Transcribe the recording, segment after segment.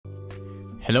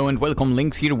Hello and welcome,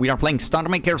 Lynx here. We are playing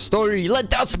Starmaker Story.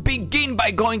 Let us begin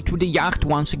by going to the yacht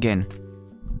once again.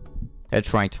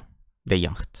 That's right, the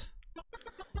yacht.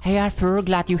 Hey Arthur,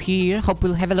 glad you're here. Hope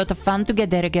we'll have a lot of fun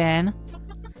together again.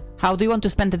 How do you want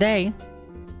to spend the day?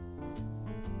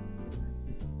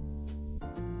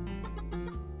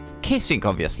 Kissing,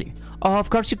 obviously. Oh, of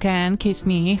course you can. Kiss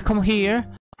me. Come here.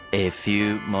 A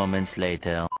few moments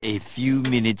later. A few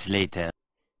minutes later.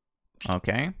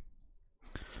 Okay.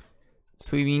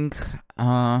 Swimming.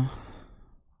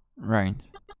 Right.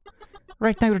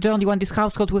 Right now you're the only one in this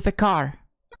household with a car.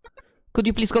 Could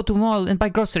you please go to the mall and buy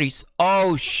groceries?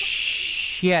 Oh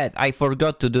shit, I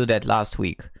forgot to do that last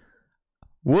week.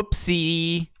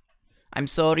 Whoopsie. I'm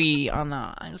sorry,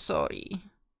 Anna. I'm sorry.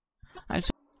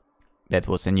 That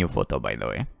was a new photo, by the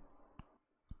way.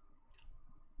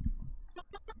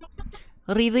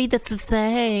 Really? That's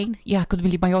insane. Yeah, I couldn't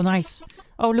believe my own eyes.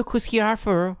 Oh, look who's here,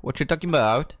 Arthur. What you talking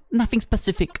about? Nothing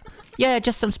specific. Yeah,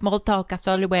 just some small talk as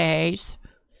always.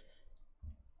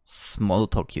 Small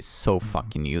talk is so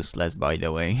fucking useless, by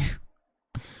the way.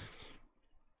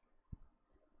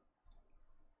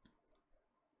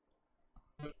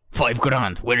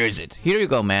 $5,000. Where is it? Here you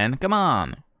go, man. Come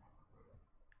on.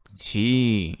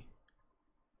 Gee.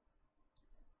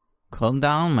 Calm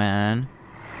down, man.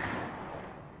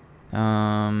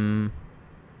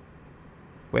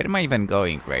 Where am I even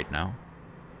going right now?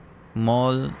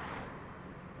 Mall,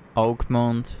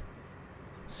 Oakmont,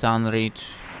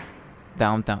 Sunridge,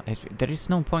 downtown. There is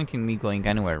no point in me going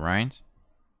anywhere, right?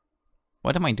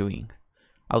 What am I doing?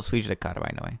 I'll switch the car,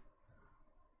 by the way.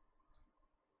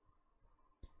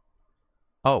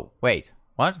 Oh, wait.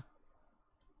 What?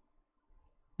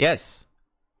 Yes.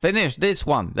 Finish this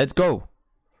one. Let's go.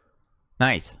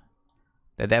 Nice.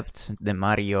 The debt, the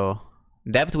Mario.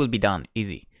 Debt will be done.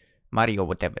 Easy. Mario,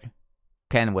 whatever.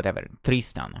 Ken, whatever.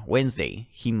 Tristan. Wednesday.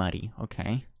 Himari.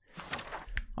 Okay.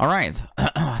 Alright.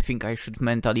 I think I should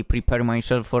mentally prepare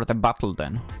myself for the battle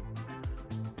then.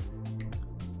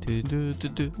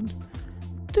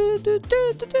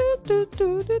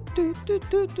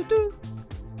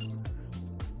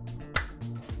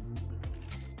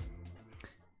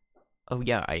 Oh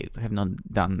yeah, I have not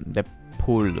done the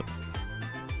pool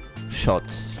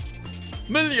shots.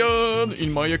 Million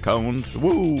in my account.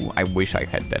 Woo! I wish I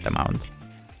had that amount.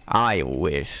 I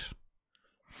wish.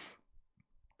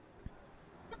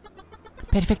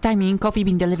 Perfect timing. Coffee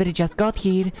bean delivery just got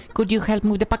here. Could you help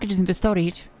move the packages into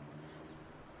storage?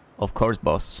 Of course,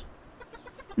 boss.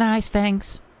 Nice,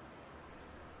 thanks.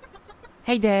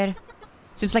 Hey there.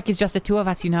 Seems like it's just the two of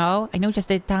us, you know. I know just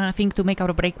the thing to make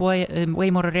our break way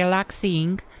more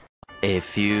relaxing. A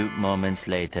few moments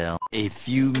later. A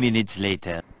few minutes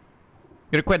later.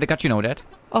 You're quite the cat, you know that?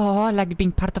 Oh, I like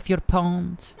being part of your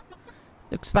pond.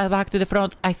 Looks back to the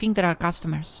front. I think there are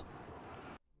customers.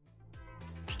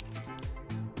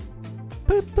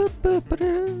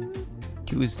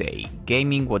 Tuesday.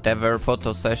 Gaming, whatever.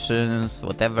 Photo sessions,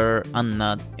 whatever.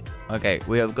 Anna. Okay,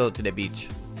 we'll go to the beach.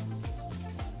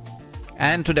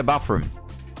 And to the bathroom.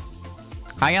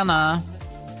 Hi, Anna.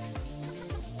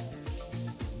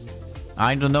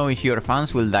 I don't know if your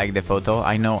fans will like the photo.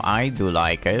 I know I do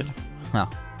like it. Huh.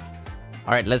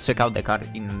 Alright, let's check out the car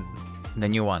in the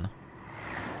new one.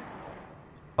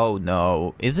 Oh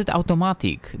no. Is it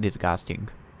automatic? Disgusting.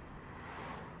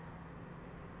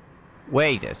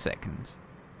 Wait a second.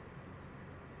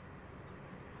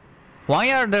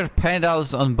 Why are there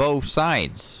pedals on both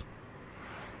sides?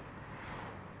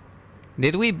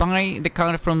 Did we buy the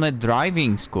car from a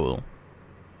driving school?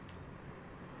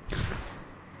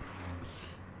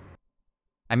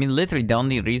 I mean, literally the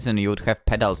only reason you would have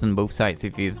pedals on both sides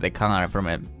if it's the car from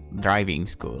a driving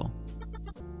school.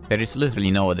 There is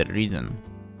literally no other reason.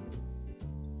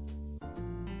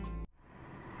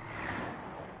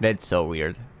 That's so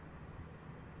weird.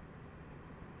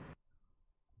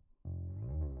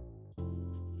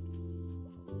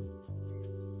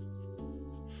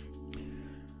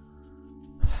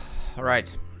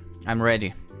 Alright, I'm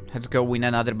ready. Let's go win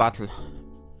another battle.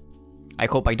 I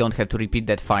hope I don't have to repeat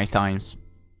that 5 times.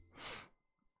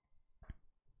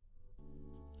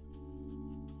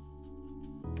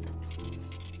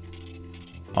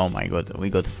 Oh my god, we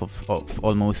got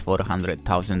almost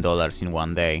 $400,000 in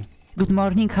one day. Good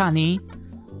morning, honey.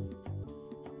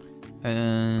 I'm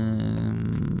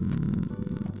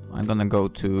gonna go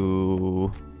to...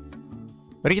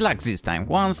 relax this time.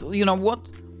 Once, you know what?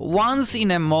 Once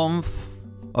in a month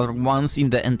or once in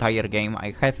the entire game,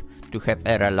 I have to have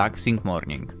a relaxing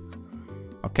morning.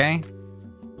 Okay?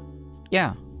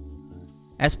 Yeah.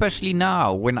 Especially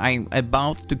now, when I'm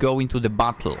about to go into the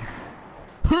battle.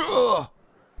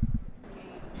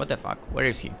 What the fuck? Where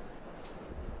is he?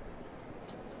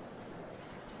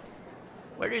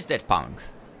 Where is that punk?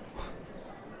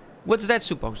 What's that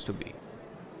supposed to be?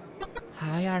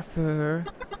 Hi, Arthur.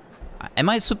 Am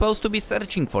I supposed to be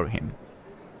searching for him?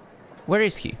 Where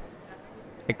is he?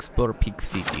 Explore Peak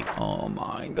City. Oh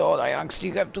my god, I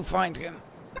actually have to find him.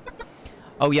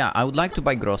 Oh yeah, I would like to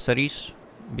buy groceries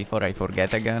before I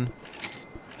forget again.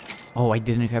 Oh, I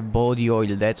didn't have body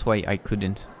oil, that's why I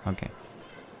couldn't. Okay.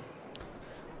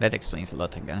 That explains a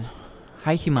lot again.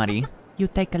 Hi, Himari. You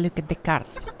take a look at the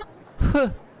cars.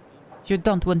 You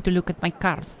don't want to look at my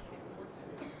cars.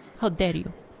 How dare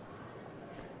you?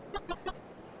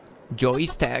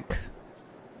 Joey's Tech.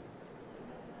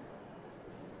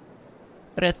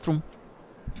 Restroom.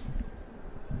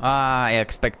 I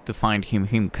expect to find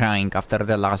him crying after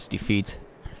the last defeat.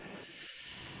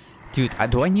 Dude,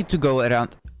 do I need to go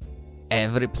around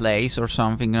every place or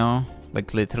something now?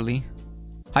 Like literally?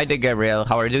 Hi there, Gabriel,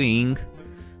 how are you doing?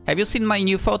 Have you seen my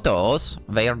new photos?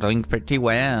 They are doing pretty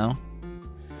well.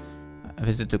 A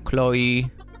visit to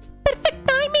Chloe. Perfect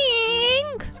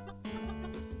timing!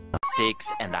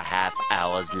 6.5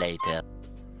 hours later.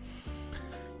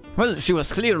 Well, he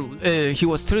was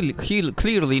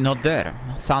clearly not there.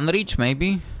 Sunreach,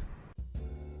 maybe?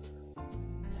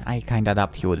 I kinda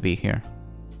doubt he would be here.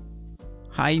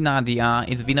 Hi, Nadia.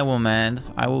 It's been a moment.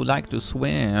 I would like to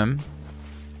swim.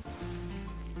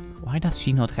 Why does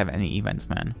she not have any events,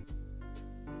 man?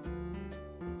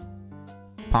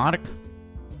 Park?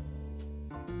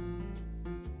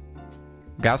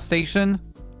 Gas station?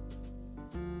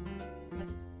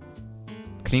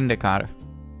 Clean the car.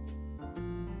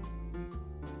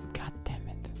 God damn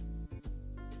it.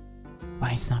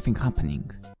 Why is nothing happening?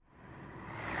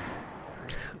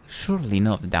 Surely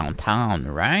not downtown,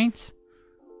 right?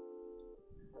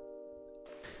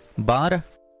 Bar?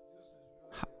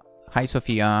 Hi,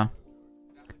 Sophia.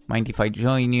 Mind if I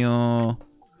join you?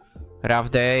 Rough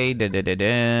day. Do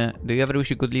you ever wish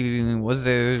you could leave?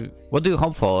 What do you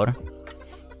hope for?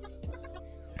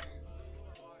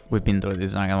 We've been through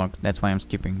this dialogue. That's why I'm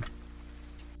skipping.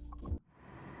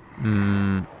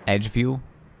 Edge view.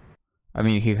 I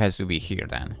mean, he has to be here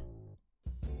then.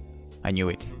 I knew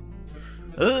it.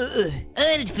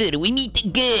 Arthur, we meet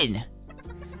again.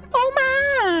 Oh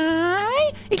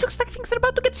my! It looks like things are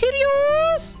about to get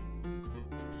serious.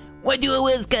 Why do you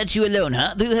always catch you alone,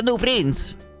 huh? Do you have no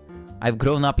friends? I've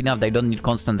grown up enough that I don't need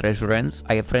constant reassurance.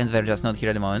 I have friends that are just not here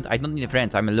at the moment. I don't need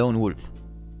friends. I'm a lone wolf.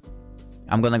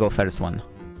 I'm gonna go first one.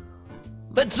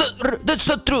 That's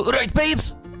not true, right,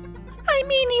 babes? I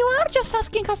mean, you are just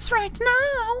asking us right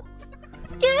now.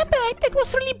 Yeah, babe, that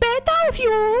was really bad of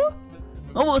you.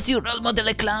 Oh, was your role model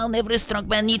a clown? Every strong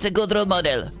man needs a good role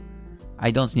model. I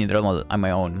don't need a role model. I'm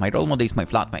my own. My role model is my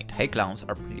flatmate. Hey, clowns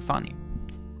are pretty funny.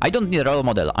 I don't need a role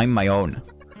model. I'm my own.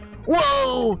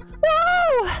 Whoa!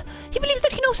 Whoa! He believes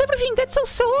that he knows everything. That's so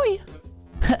soy.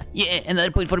 Yeah, another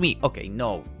point for me. Okay,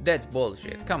 no. That's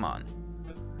bullshit. Come on.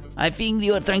 I think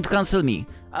you are trying to cancel me.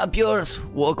 Up yours,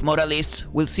 woke moralists.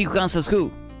 We'll see who cancels who.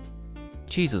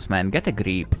 Jesus, man. Get a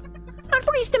grip.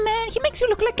 Arthur is the man. He makes you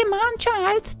look like a man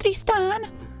child, Tristan.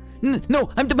 No,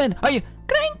 I'm the man. I...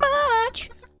 Crying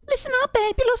much? Listen up,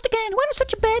 babe. You lost again. Why are you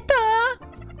such a beta?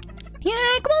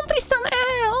 Yeah, come on, Tristan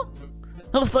L.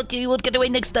 Oh, fuck you. You won't get away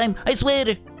next time. I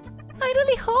swear. I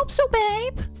really hope so,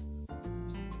 babe.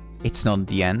 It's not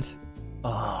the end.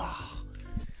 Oh.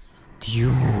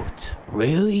 Dude,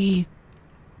 really?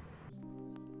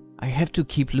 I have to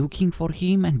keep looking for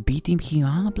him and beating him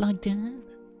up like that?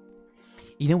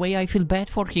 In a way, I feel bad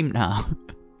for him now.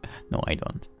 No, I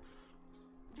don't.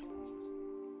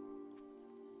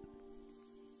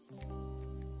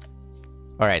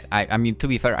 Alright, I mean, to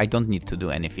be fair, I don't need to do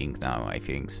anything now, I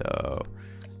think, so...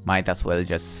 Might as well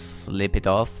just slip it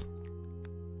off.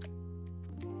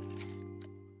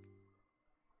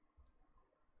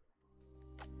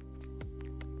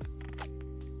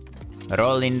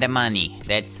 Roll in the money,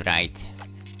 that's right.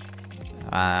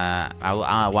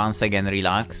 I'll once again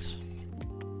relax.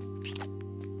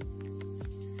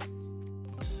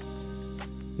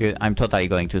 I'm totally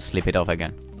going to slip it off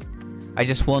again. I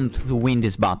just want to win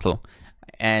this battle.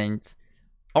 And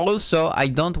also, I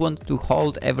don't want to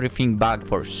hold everything back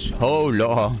for so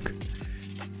long.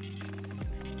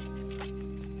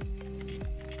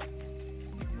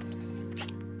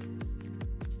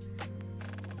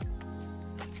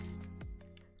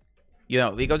 You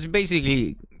know, because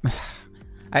basically,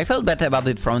 I felt better about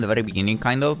it from the very beginning,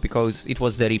 kind of, because it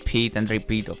was the repeat and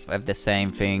repeat of the same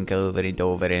thing over and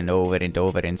over and over and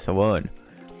over and so on.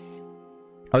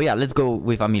 Oh yeah, let's go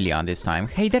with Amelia this time.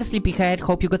 Hey there, sleepyhead.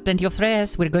 Hope you got plenty of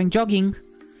rest. We're going jogging.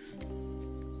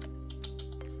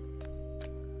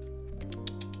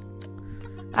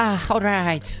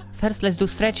 Alright. First, let's do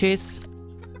stretches.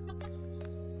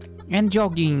 And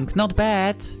jogging, not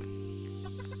bad.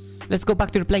 Let's go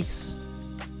back to the place.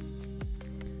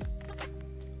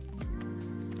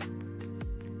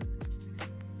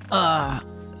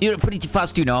 You're pretty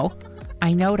fast, you know.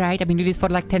 I know, right? I've been doing this for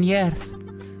like 10 years.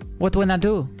 What wanna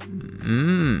do?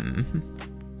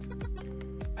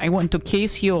 I want to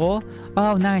kiss you.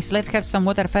 Oh, nice. Let's have some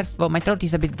water first, though. My throat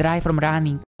is a bit dry from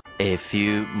running. A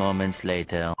few moments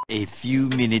later. A few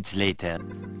minutes later.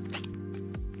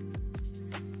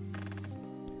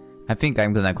 I think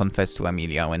I'm gonna confess to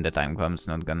Amelia when the time comes,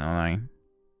 not gonna lie.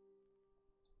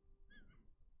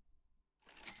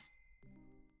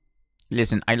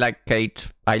 Listen, I like Kate,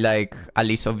 I like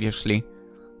Alice obviously,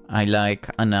 I like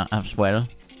Anna as well.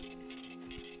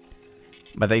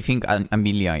 But I think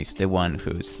Amelia is the one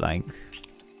who's like...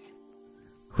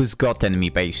 who's gotten me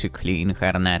basically in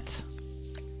her net.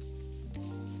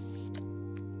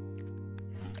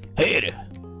 Here!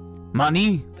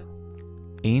 Money?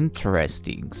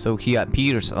 Interesting, so he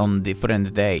appears on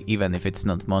different day even if it's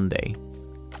not Monday.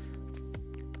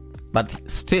 But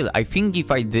still, I think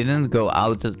if I didn't go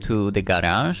out to the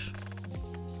garage,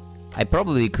 I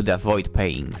probably could avoid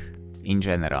paying, in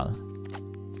general.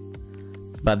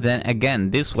 But then again,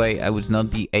 this way I would not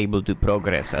be able to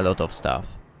progress a lot of stuff.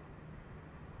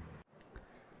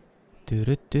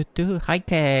 Hi,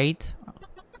 Kate.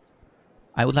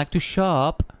 I would like to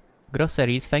shop.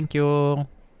 Groceries, thank you.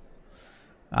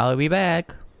 I'll be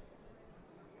back.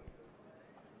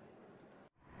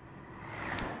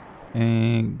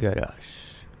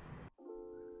 Garage.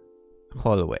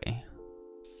 Hallway.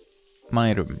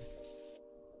 My room.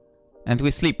 And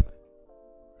we sleep.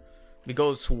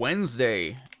 Because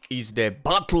Wednesday is the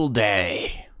battle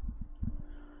day.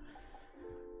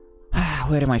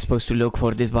 Where am I supposed to look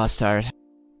for this bastard?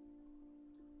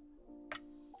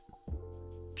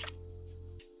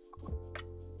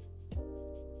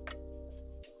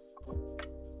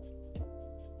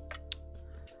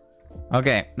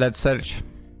 Okay, let's search.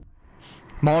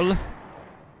 Mall.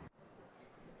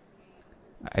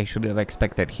 I should have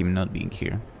expected him not being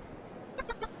here.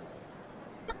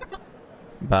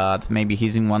 But maybe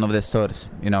he's in one of the stores.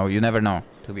 You know, you never know,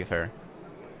 to be fair.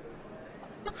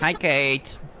 Hi,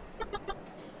 Kate.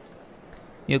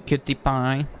 You cutie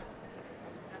pie.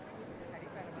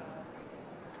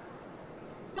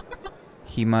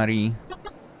 Himari.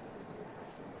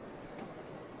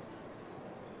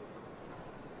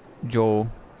 Joe.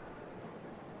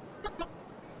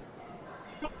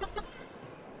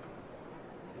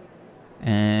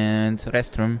 And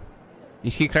restroom.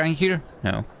 Is he crying here?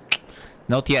 No.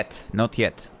 Not yet. Not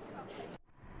yet.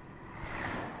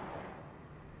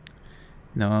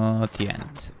 Not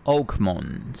yet.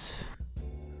 Oakmont.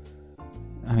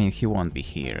 I mean, he won't be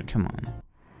here. Come on.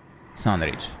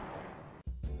 Sunridge.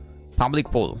 Public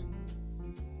pool.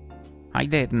 Hi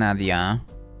there, Nadia.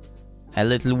 A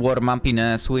little warm up in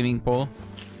a swimming pool.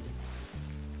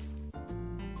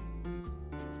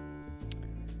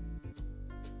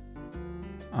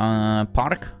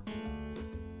 Park?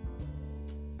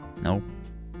 No.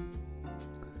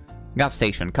 Gas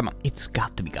station, come on. It's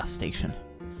got to be gas station.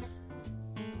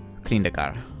 Clean the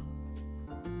car.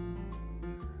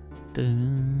 Do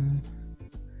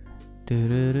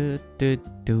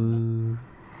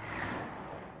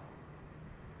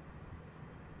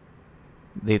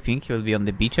you think he'll be on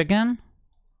the beach again?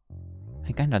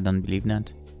 I kinda don't believe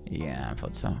that. Yeah, I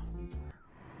thought so.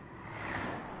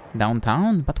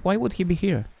 Downtown? But why would he be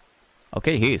here?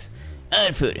 Okay, he is.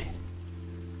 Arthur!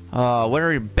 Where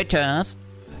are your bitches?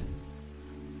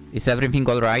 Is everything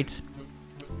alright?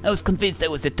 I was convinced I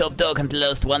was the top dog until I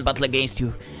lost one battle against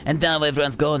you, and now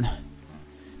everyone's gone.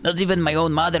 Not even my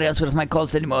own mother answers my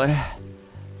calls anymore.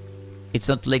 It's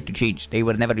not too late to change. They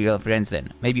were never real friends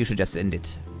then. Maybe you should just end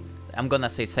it. I'm gonna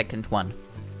say second one.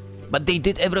 But they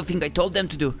did everything I told them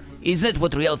to do. Isn't that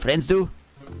what real friends do?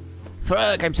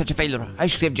 Fuck, I'm such a failure. I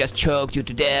should have just choked you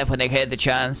to death when I had the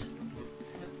chance.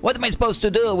 What am I supposed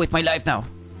to do with my life now?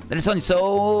 There's only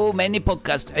so many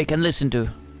podcasts I can listen to.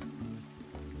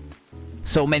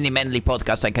 So many manly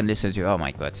podcasts I can listen to. Oh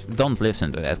my god. Don't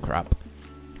listen to that crap.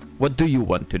 What do you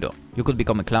want to do? You could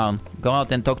become a clown. Go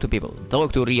out and talk to people.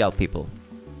 Talk to real people.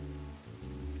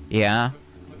 Yeah?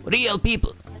 Real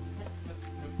people.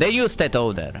 They used that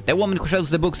older. The woman who sells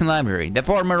the books in the library. The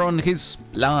farmer on his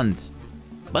land.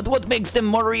 But what makes them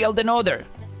more real than other?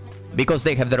 Because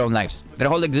they have their own lives. Their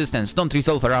whole existence don't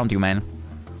resolve around you, man.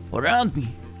 Around me?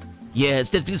 Yes,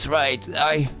 that is right.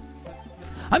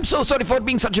 I'm so sorry for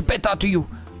being such a beta to you.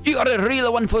 You are a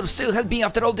real one for still helping me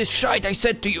after all this shite I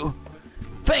said to you.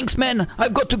 Thanks, man.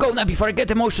 I've got to go now before I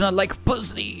get emotional like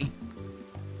pussy.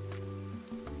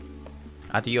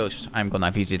 Adios. I'm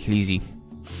gonna visit Lizzie.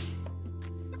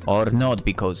 Or not,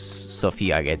 because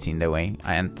Sophia gets in the way,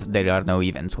 and there are no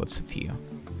events with Sophia.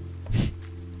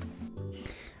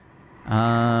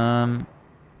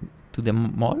 To the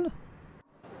mall?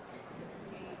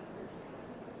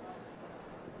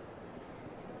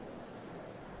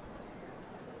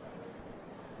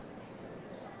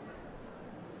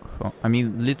 I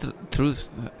mean, little truth,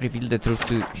 reveal the truth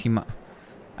to him.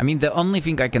 I mean, the only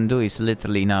thing I can do is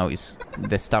literally now is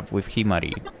the stuff with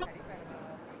Himari.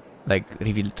 Like,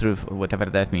 reveal truth, or whatever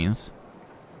that means.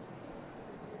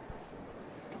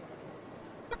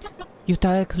 You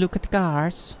take a look at the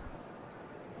cars.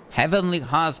 Heavenly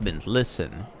husband,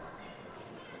 listen.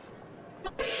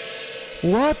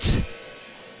 What?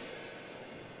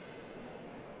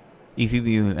 If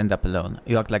you end up alone,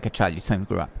 you act like a child, it's time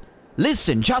to grow up.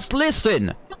 Listen, just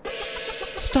listen!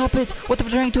 Stop it! What am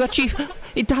I trying to achieve?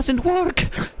 It doesn't work!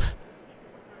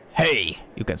 Hey!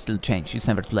 You can still change, it's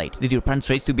never too late. Did your parents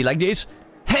raise to be like this?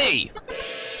 Hey!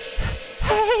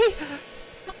 Hey!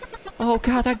 Oh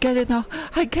god, I get it now.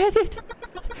 I get it.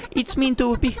 It's meant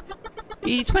to be.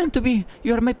 It's meant to be.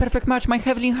 You are my perfect match, my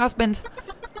heavenly husband.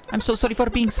 I'm so sorry for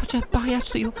being such a bias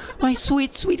to you. My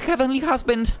sweet, sweet heavenly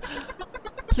husband.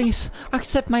 Please,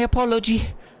 accept my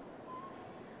apology.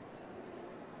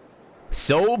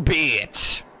 So be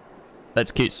it!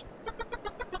 Let's kiss.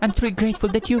 I'm truly grateful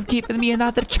that you've given me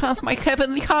another chance, my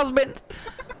heavenly husband.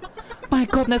 My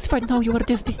goodness, if I know you were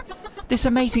this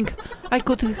amazing, I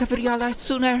could have realized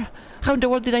sooner. How in the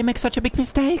world did I make such a big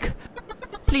mistake?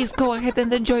 Please go ahead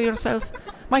and enjoy yourself.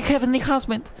 My heavenly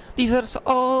husband deserves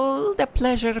all the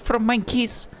pleasure from my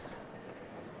kiss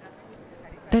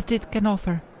that it can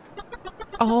offer.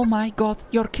 Oh my god,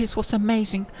 your kiss was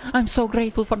amazing. I'm so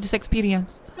grateful for this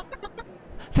experience.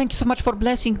 Thank you so much for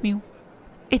blessing me.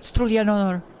 It's truly an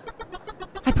honor.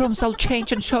 I promise I'll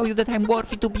change and show you that I'm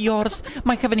worthy to be yours,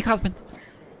 my heavenly husband.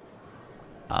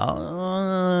 Can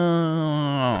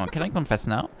I confess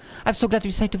now? I'm so glad you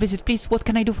decided to visit. Please, what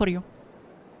can I do for you?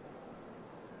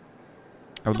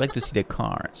 I would like to see the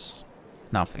cars.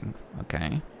 Nothing.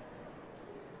 Okay.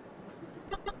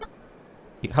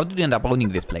 How did you end up owning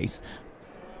this place?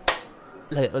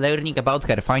 Learning about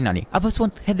her, finally. I've always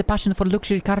had the passion for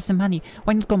luxury cars and money.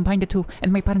 Why not combine the two?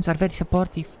 And my parents are very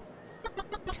supportive.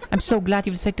 I'm so glad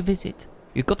you decided to visit.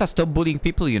 You gotta stop bullying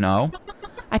people, you know.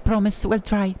 I promise, we'll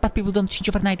try, but people don't change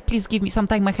overnight. Please give me some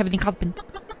time, my heavenly husband.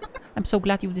 I'm so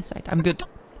glad you decided. I'm good.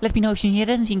 Let me know if you need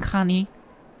anything, honey.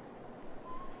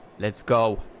 Let's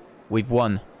go. We've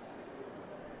won.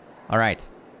 Alright.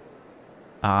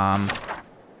 I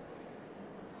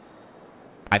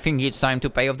think it's time to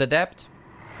pay off the debt.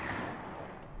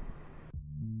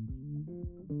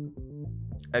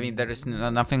 I mean, there is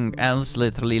nothing else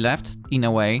literally left, in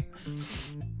a way.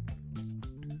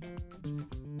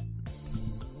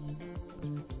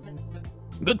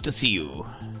 Good to see you.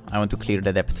 I want to clear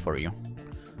the debt for you.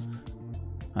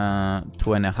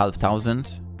 2,500.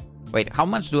 Wait, how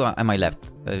much am I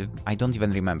left? I don't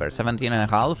even remember.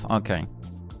 17.5? Okay.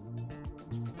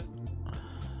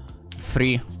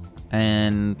 3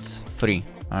 and 3.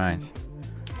 Alright.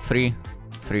 3,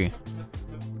 3.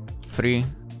 3,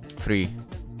 3.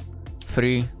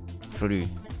 3, 3.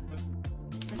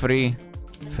 3,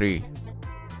 3.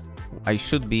 I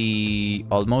should be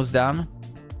almost done.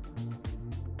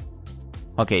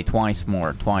 Okay, twice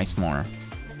more, twice more.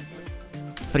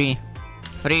 3,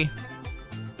 3.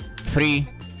 3,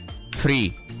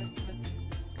 3.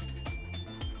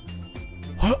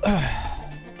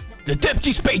 The debt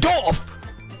is paid off!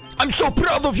 I'm so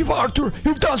proud of you, Arthur!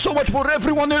 You've done so much for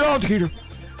everyone around here!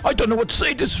 I don't know what to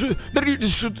say, this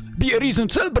should be a reason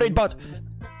to celebrate, but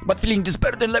feeling this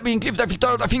burden, let me lift, I feel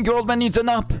tired, I think your old man needs a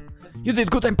nap. You did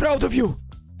good, I'm proud of you!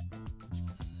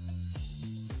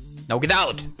 Now get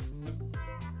out!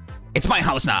 It's my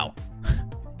house now!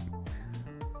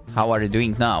 How are you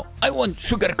doing now? I won't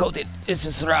sugarcoat it, this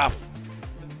is rough.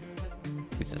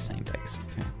 It's the same text,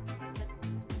 okay.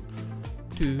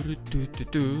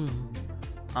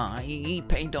 I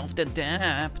paid off the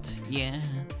debt, yeah.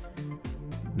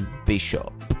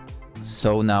 Bishop.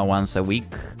 So now once a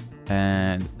week.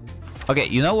 And okay,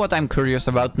 you know what I'm curious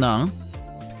about now?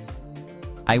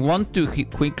 I want to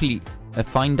quickly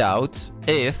find out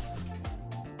if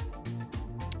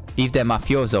the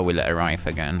mafioso will arrive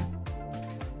again.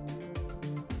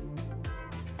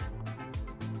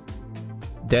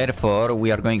 Therefore,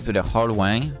 we are going to the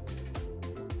hallway,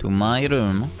 to my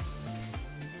room.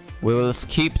 We will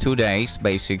skip 2 days,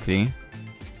 basically.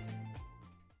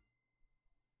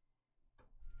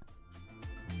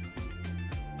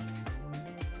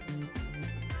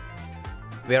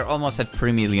 We are almost at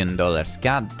 $3 million.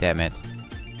 God damn it.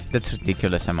 That's a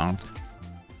ridiculous amount.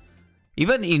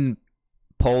 Even in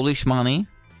Polish money,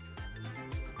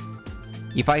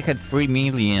 if I had 3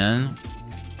 million...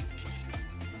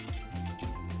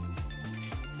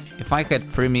 If I had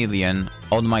 3 million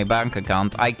on my bank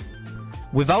account,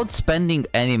 without spending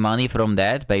any money from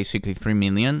that, basically 3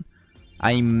 million,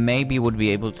 I maybe would be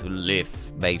able to live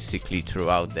basically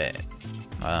throughout the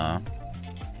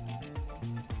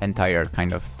entire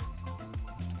kind of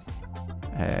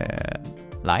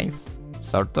life,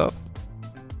 sort of.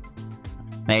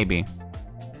 Maybe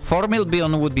 4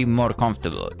 million would be more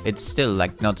comfortable. It's still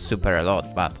like not super a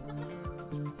lot, but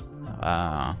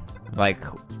like,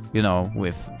 you know,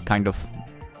 with kind of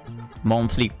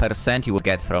monthly percent you will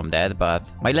get from that. But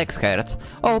my legs hurt.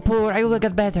 Oh, poor, I will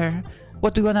get better.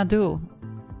 What do you wanna do?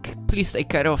 Please take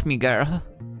care of me, girl.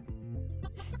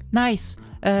 Nice.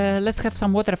 Let's have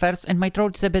some water first, and my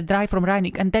throat is a bit dry from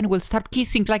running, and then we'll start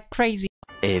kissing like crazy.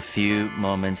 A few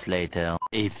moments later.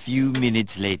 A few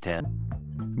minutes later.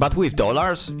 But with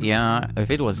dollars? Yeah, if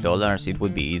it was dollars, it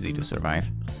would be easy to survive.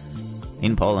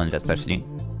 In Poland, especially.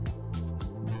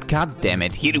 God damn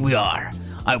it, here we are.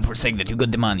 I'll forsake that you got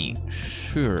the money.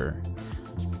 Sure.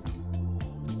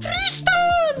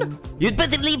 Tristan! You'd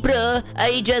better leave, bro.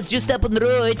 I just up on the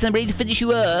roads. I'm ready to finish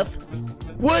you off.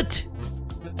 What?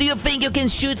 Do you think you can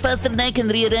shoot faster than I can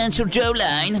rearrange your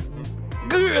jawline?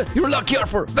 Grr, you're lucky,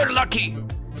 Arthur. Very lucky.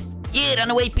 Yeah,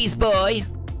 run away, peace boy.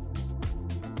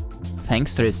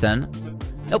 Thanks, Tristan.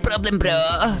 No problem,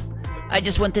 bro. I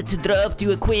just wanted to drop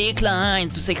you a quick line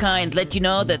to say hi and let you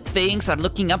know that things are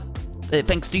looking up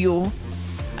thanks to you.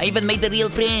 I even made a real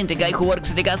friend, a guy who works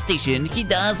at the gas station. He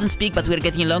doesn't speak, but we're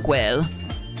getting along well.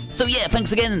 So yeah,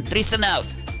 thanks again. Tristan out.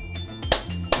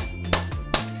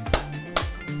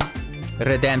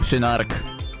 Redemption arc.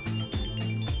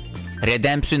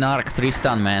 Redemption arc,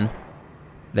 Tristan, man.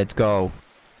 Let's go.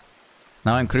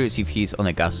 Now I'm curious if he's on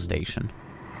a gas station.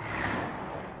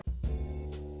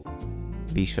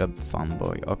 Bishop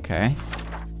fanboy, okay.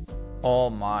 Oh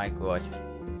my god.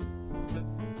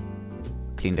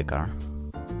 Clean the car.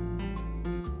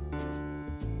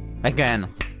 Again.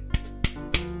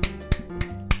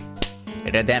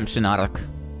 Redemption arc.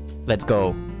 Let's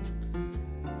go.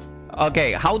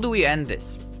 Okay, how do we end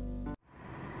this?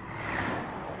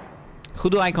 Who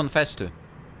do I confess to?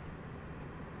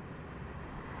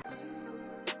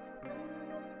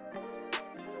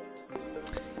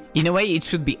 In a way, it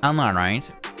should be Anna, right?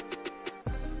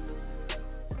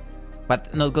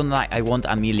 But not gonna lie, I want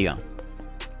Amelia.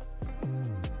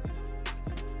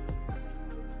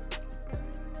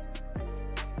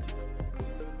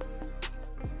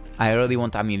 I really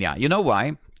want Amelia. You know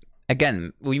why?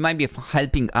 Again, we might be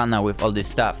helping Anna with all this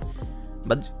stuff.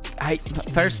 But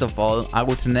first of all, I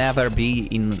would never be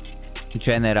in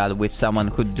general with someone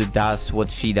who does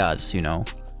what she does, you know?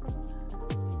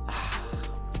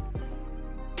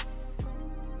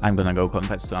 I'm gonna go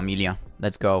confess to Amelia.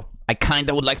 Let's go. I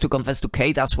kinda would like to confess to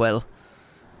Kate as well.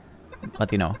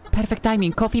 But you know. Perfect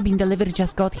timing. Coffee being delivered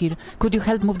just got here. Could you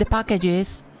help move the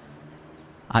packages?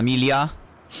 Amelia?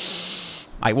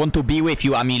 I want to be with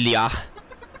you, Amelia.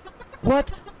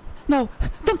 What? No,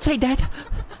 don't say that.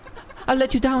 I'll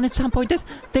let you down at some point,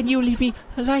 then you leave me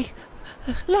like...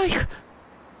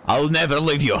 I'll never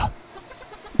leave you.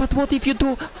 But what if you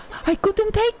do? I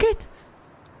couldn't take it.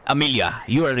 Amelia,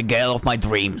 you are the girl of my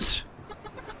dreams.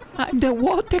 I'm the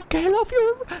what? The girl of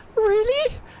your...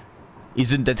 Really?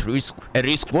 Isn't that a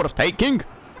risk worth taking?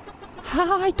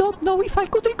 I don't know if I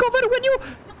could recover when you...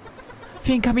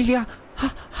 Think, Amelia.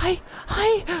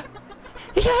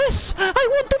 Yes! I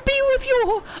want to be with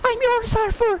you! I'm your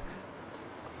surfer!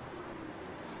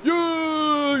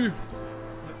 Yay!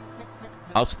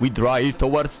 As we drive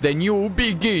towards the new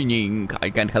beginning,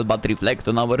 I can't help but reflect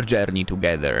on our journey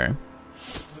together.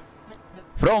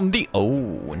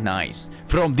 Oh, nice.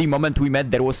 From the moment we met,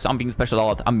 there was something special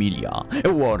about Amelia.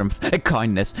 A warmth, a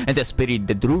kindness, and a spirit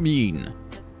that drew me in.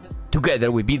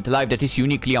 Together we built a life that is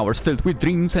uniquely ours, filled with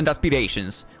dreams and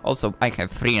aspirations. Also, I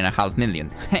have 3.5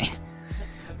 million.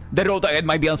 The road ahead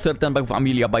might be uncertain, but with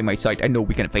Amelia by my side, I know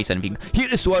we can face anything. Here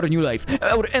is to our new life,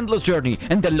 our endless journey,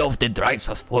 and the love that drives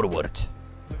us forward.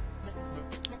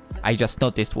 I just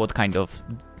noticed what kind of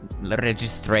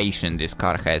registration this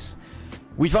car has.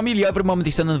 With Amelia, every moment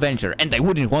is an adventure, and I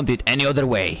wouldn't want it any other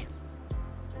way.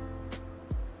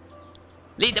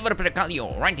 Lead over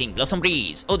Precalio, writing, Blossom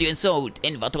Breeze, audio and sound,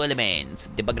 and Vato elements.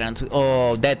 The background...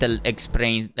 Oh, that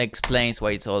explains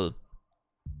why it's all...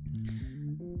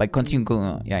 By continue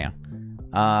going... Yeah.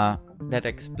 That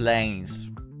explains...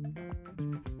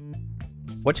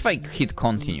 What if I hit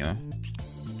continue?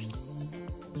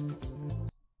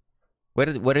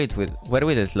 Where will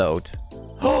it load?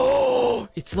 Oh,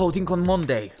 it's loading on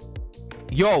Monday.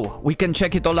 Yo, we can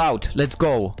check it all out. Let's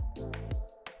go.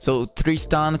 So,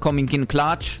 Tristan coming in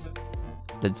clutch.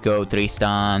 Let's go,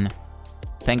 Tristan.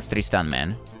 Thanks, Tristan,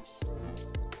 man.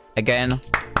 Again.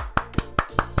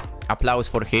 Applause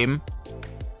for him.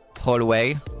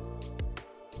 Hallway.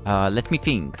 Let me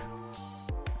think.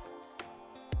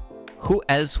 Who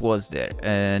else was there?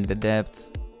 The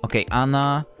depth. Okay,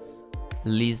 Anna.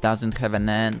 Liz doesn't have an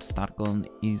end. Stargon,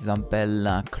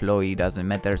 Isabella, Chloe doesn't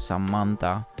matter.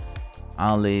 Samantha,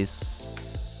 Alice.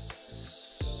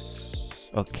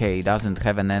 Okay, doesn't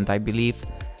have an end, I believe.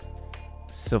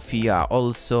 Sophia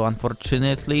also,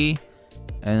 unfortunately.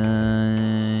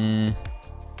 Anna,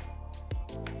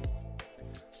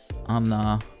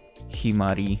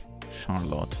 Himari,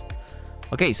 Charlotte.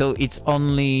 Okay, so it's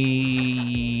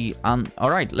only...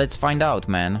 Alright, let's find out,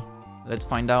 man. Let's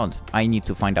find out. I need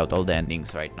to find out all the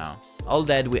endings right now. All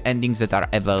the endings that are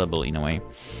available in a way.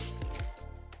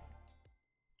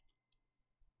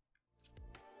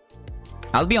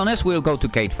 I'll be honest, we'll go to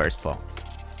Kate first for.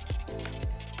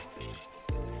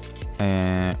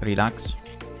 Relax.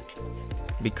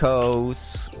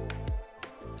 Because...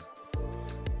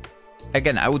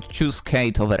 Again, I would choose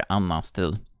Kate over Anna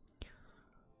still.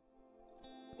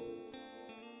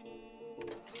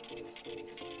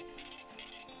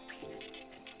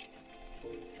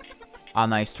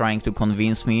 Anna is trying to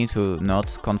convince me to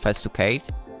not confess to Kate.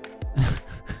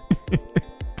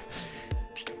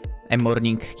 A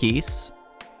morning kiss.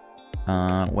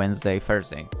 Wednesday,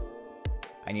 Thursday.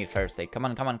 I need Thursday. Come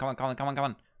on, come on, come on, come on, come on, come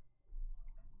on.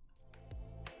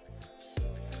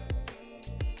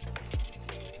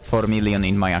 $4 million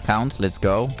in my account. Let's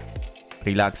go.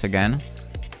 Relax again.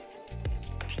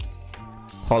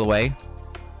 Hallway.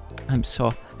 I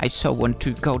so want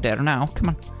to go there now. Come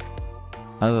on.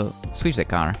 Switch the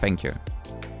car, thank you.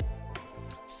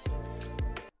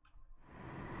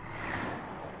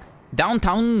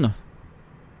 Downtown!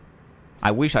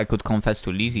 I wish I could confess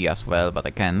to Lizzie as well, but I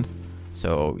can't.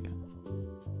 So...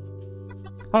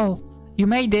 Oh, you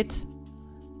made it.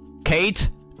 Kate,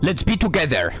 let's be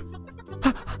together!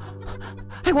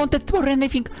 I wanted more than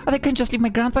anything. I can't just leave my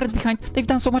grandparents behind. They've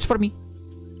done so much for me.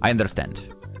 I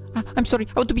understand. I'm sorry,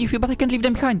 I want to be with you, but I can't leave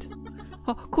them behind.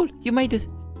 Oh, cool, you made it.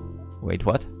 Wait,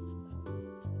 what?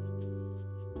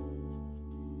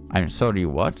 I'm sorry,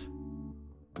 what?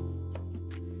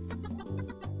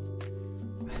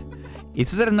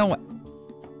 Is there no...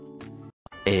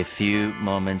 A few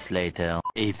moments later.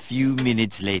 A few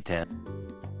minutes later.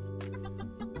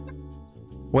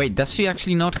 Wait, does she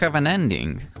actually not have an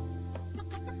ending?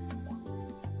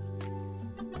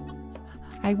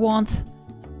 I want...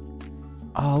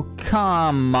 Oh,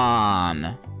 come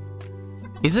on!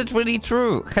 Is it really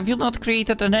true? Have you not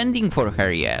created an ending for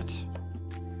her yet?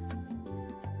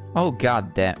 Oh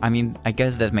god damn. I mean, I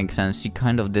guess that makes sense. She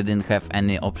kind of didn't have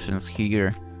any options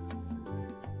here.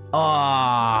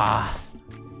 Ah!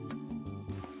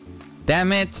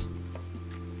 Damn it!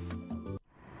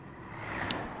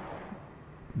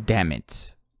 Damn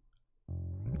it.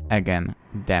 Again,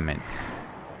 damn it.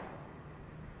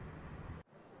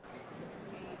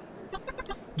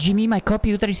 Jimmy, my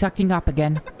computer is acting up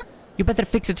again. You better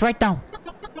fix it right now.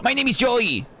 My name is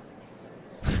Joey!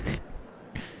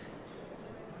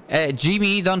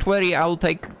 Jimmy, don't worry, I'll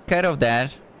take care of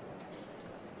that.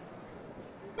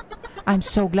 I'm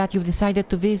so glad you've decided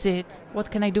to visit. What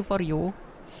can I do for you?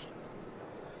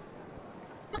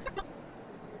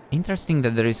 Interesting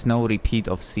that there is no repeat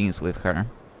of scenes with her.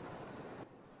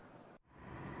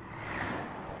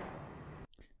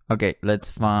 Okay, let's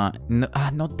find... No,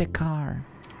 not the car.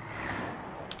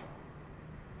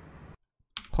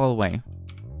 Hallway.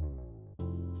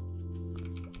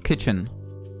 Kitchen.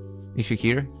 Is she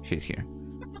here? She's here.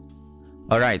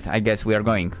 Alright, I guess we are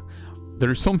going.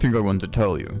 There is something I want to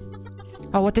tell you.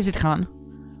 Oh, what is it, Han?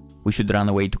 We should run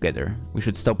away together. We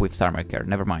should stop with Starmaker.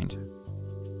 Never mind.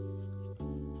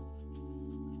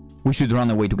 We should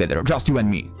run away together. Just you and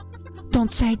me.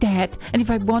 Don't say that. And if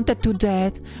I wanted to do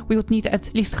that, we would need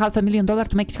at least $500,000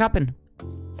 to make it happen.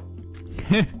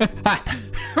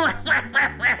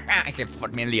 I have 4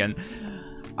 million.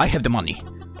 I have the money.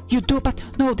 You do, but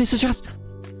no, this is just...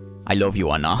 I love you,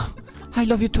 Anna. I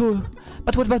love you too.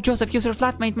 But what about Joseph? He's your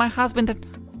flatmate, my husband, and...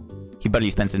 He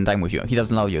barely spends any time with you. He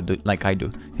doesn't love you like I do.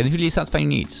 Can you really satisfy your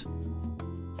needs?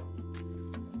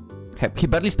 He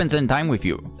barely spends any time with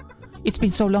you. It's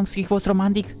been so long since he was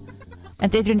romantic.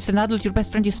 And Adrian is an adult, your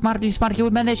best friend is smart, he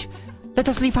will manage. Let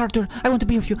us leave, Arthur. I want to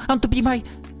be with you. I want to be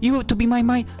you to be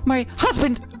my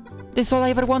husband. This is all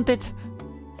I ever wanted.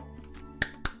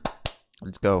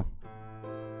 Let's go.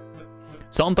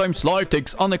 Sometimes life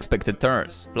takes unexpected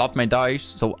turns. Flatmate dies,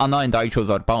 so Anna and I chose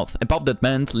our path. A path that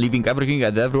meant leaving everything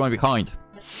and everyone behind.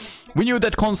 We knew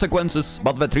that consequences,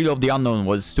 but the thrill of the unknown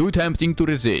was too tempting to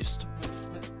resist.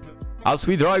 As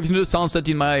we drive into the sunset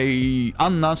in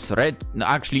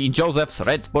in Josef's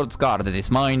red sports car that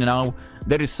is mine now,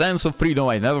 there is a sense of freedom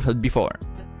I never felt before.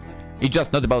 It's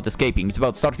just not about escaping, it's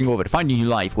about starting over, finding new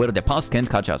life where the past can't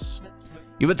catch us.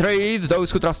 You betrayed those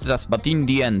who trusted us, but in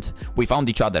the end, we found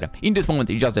each other. In this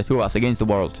moment, it's just the two of us against the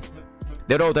world.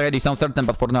 The road ahead is uncertain,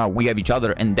 but for now, we have each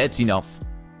other, and that's enough.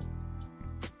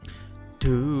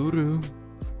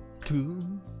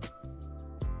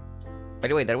 By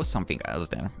the way, there was something else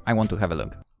there. I want to have a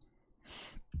look.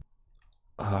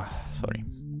 Sorry.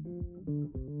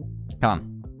 Come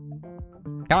on.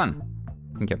 Come on!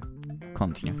 Thank you.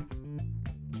 Continue.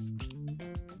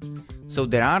 So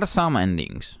there are some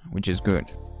endings, which is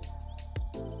good.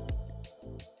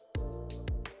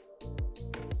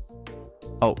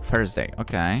 Oh, Thursday,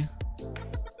 okay.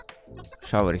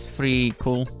 Shower is free,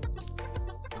 cool.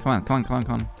 Come on, come on, come on,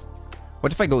 come on.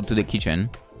 What if I go to the kitchen?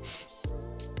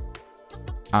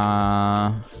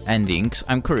 Endings.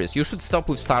 I'm curious. You should stop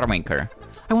with Starmaker.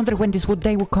 I wonder when this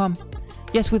day will come.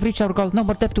 Yes, we've reached our goal. No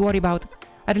more debt to worry about.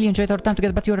 I really enjoyed our time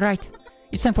together, but you're right.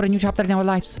 It's time for a new chapter in our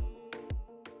lives.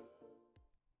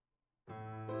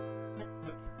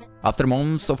 After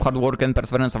months of hard work and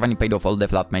perseverance, I finally paid off all the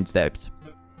flatmate's debt.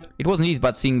 It wasn't easy,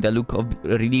 but seeing the look of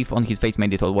relief on his face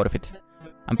made it all worth it.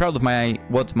 I'm proud of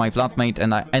what my flatmate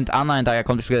and Anna and I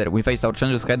accomplished together. We faced our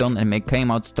challenges head on and came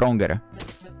out stronger.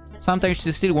 Sometimes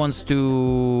she still wants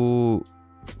to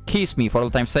kiss me for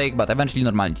all time's sake, but eventually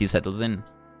normality settles in.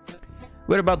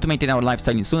 We're about to maintain our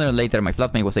lifestyle, and sooner or later my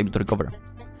flatmate was able to recover.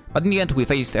 But in the end, we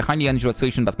faced a highly unusual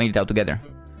situation but made it out together.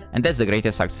 And that's the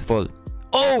greatest success of all.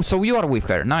 Oh, so you are with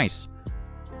her. Nice.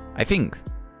 I think.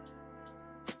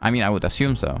 I mean, I would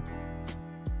assume so.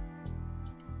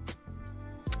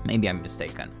 Maybe I'm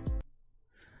mistaken.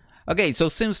 Okay, so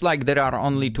seems like there are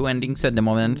only 2 endings at the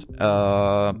moment.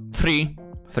 3.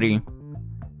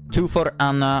 2 for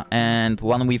Anna and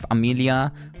 1 with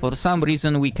Amelia. For some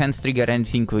reason we can't trigger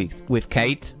anything with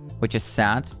Kate, which is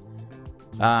sad.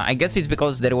 I guess it's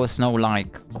because there was no,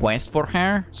 like, quest for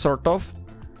her, sort of.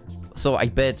 So I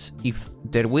bet if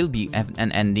there will be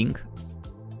an ending,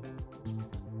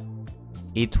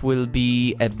 it will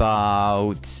be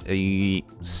about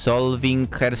solving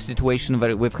her situation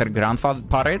with her grandfather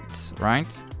parrots, right?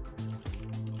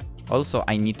 Also,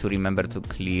 I need to remember to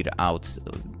clear out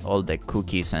all the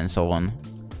cookies and so on,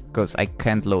 because I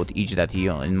can't load each that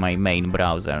in my main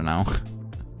browser now.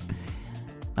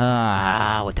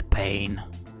 What a pain.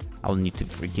 I'll need to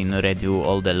freaking redo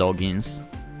all the logins.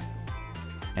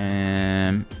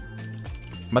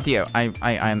 But yeah, I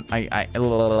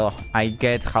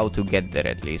get how to get there,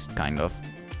 at least, kind of.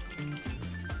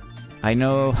 I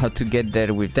know how to get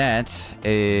there with that.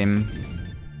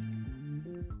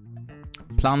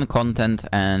 Plan content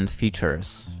and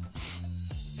features.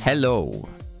 Hello.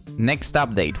 Next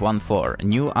update 1.4.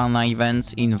 New Anna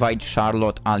events. Invite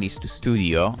Charlotte Alice to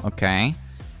studio. Okay.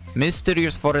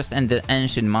 Mysterious Forest and the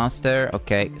Ancient Master.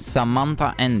 Okay.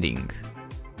 Samantha ending.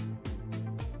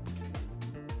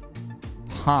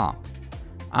 Huh.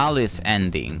 Alice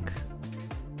ending.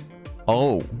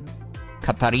 Oh.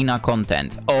 Katarina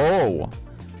content. Oh.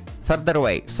 Further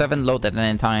away. 7 load at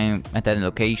any time at any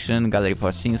location. Gallery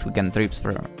for scenes. We can trips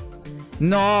for...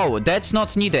 No, that's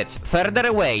not needed. Further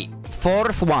away.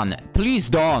 4th one. Please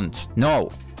don't.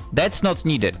 No. That's not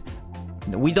needed.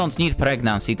 We don't need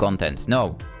pregnancy content.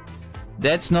 No.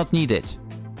 That's not needed.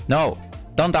 No.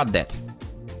 Don't add that.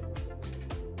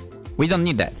 We don't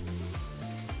need that.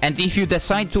 And if you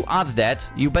decide to add that,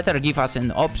 you better give us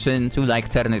an option to, like,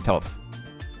 turn it off.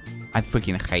 I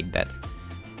freaking hate that.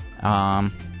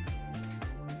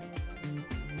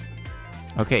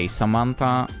 Okay,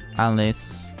 Samantha,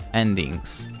 Alice,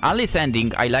 endings. Alice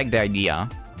ending, I like the idea.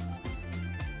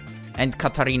 And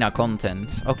Katarina content,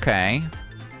 okay.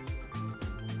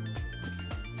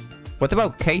 What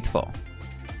about Kate for?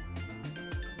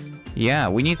 Yeah,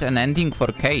 we need an ending for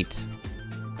Kate.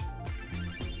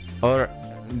 Or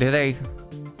did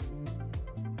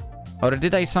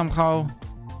I somehow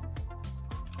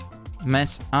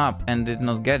mess up and did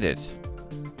not get it?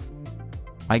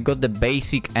 I got the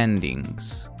basic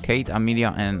endings. Kate,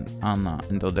 Amelia, and Anna,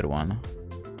 and the other one.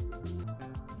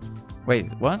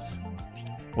 Wait, what?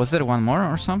 Was there one more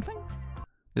or something?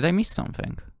 Did I miss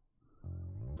something?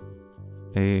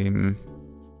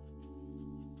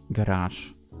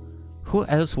 Garage. Who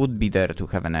else would be there to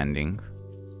have an ending?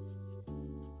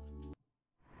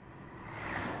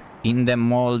 In the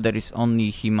mall there is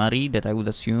only Himari that I would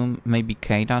assume. Maybe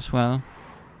Kate as well.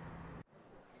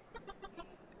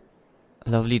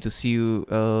 Lovely to see you.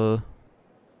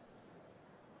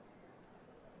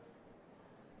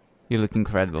 You look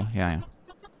incredible. Yeah.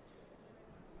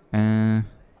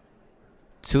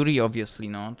 Tsuri, obviously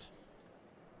not.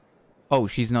 Oh,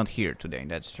 she's not here today.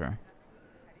 That's true.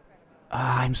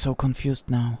 Ah, I'm so confused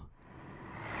now.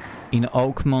 In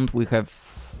Oakmont we have...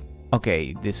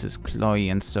 Okay, this is Chloe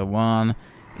and so on.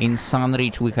 In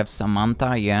Sunridge we have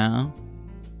Samantha, yeah.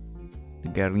 The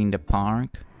girl in the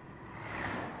park.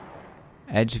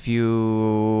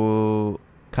 Edgeview...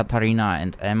 Katarina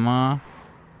and Emma.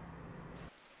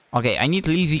 Okay, I need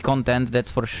Lizzie content,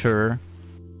 that's for sure.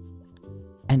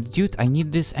 And dude, I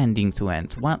need this ending to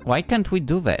end. Why can't we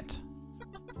do that?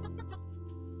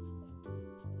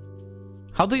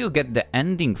 How do you get the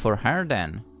ending for her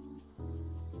then?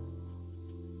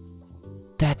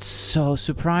 That's so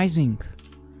surprising.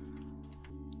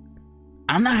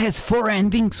 Anna has 4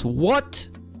 endings, what?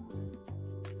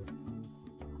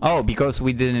 Oh, because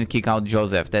we didn't kick out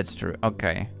Josef, that's true,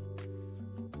 okay.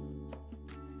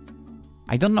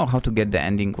 I don't know how to get the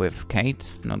ending with Kate,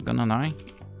 not gonna lie.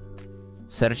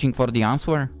 Searching for the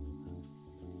answer.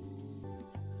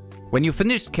 When you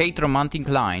finished Kate romantic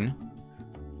line,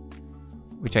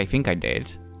 which I think I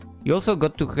did, you also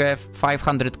got to have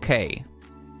 500k.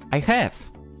 I have.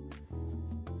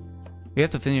 You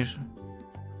have to finish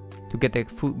to get a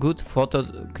good photo,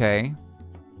 okay.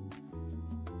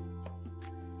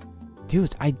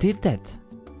 Dude, I did that.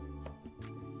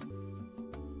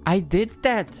 I did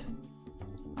that.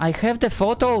 I have the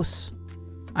photos.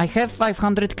 I have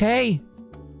 500k.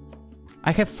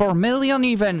 I have 4 million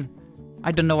even.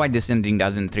 I don't know why this ending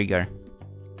doesn't trigger.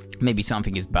 Maybe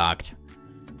something is bugged.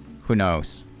 Who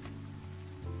knows?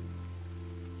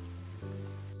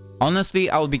 Honestly,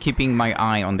 I'll be keeping my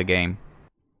eye on the game.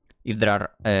 If there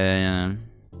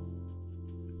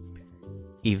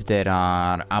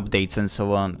are updates and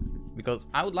so on. Because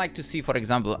I would like to see, for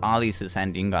example, Alice's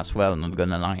ending as well, not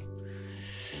gonna lie.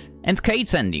 And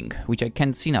Kate's ending, which I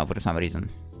can't see now for some reason.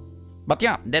 But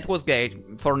yeah, that was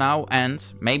great for now, and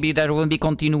maybe there will be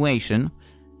continuation.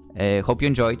 Hope you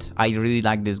enjoyed. I really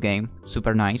like this game,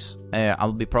 super nice.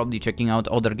 I'll be probably checking out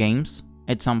other games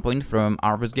at some point from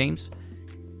Arvus games.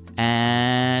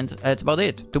 And that's about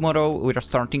it. Tomorrow we're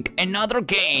starting another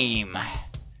game.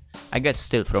 I guess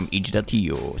still from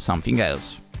itch.io, something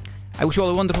else. I wish you all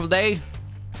a wonderful day.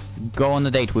 Go on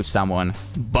a date with someone.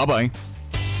 Bye bye.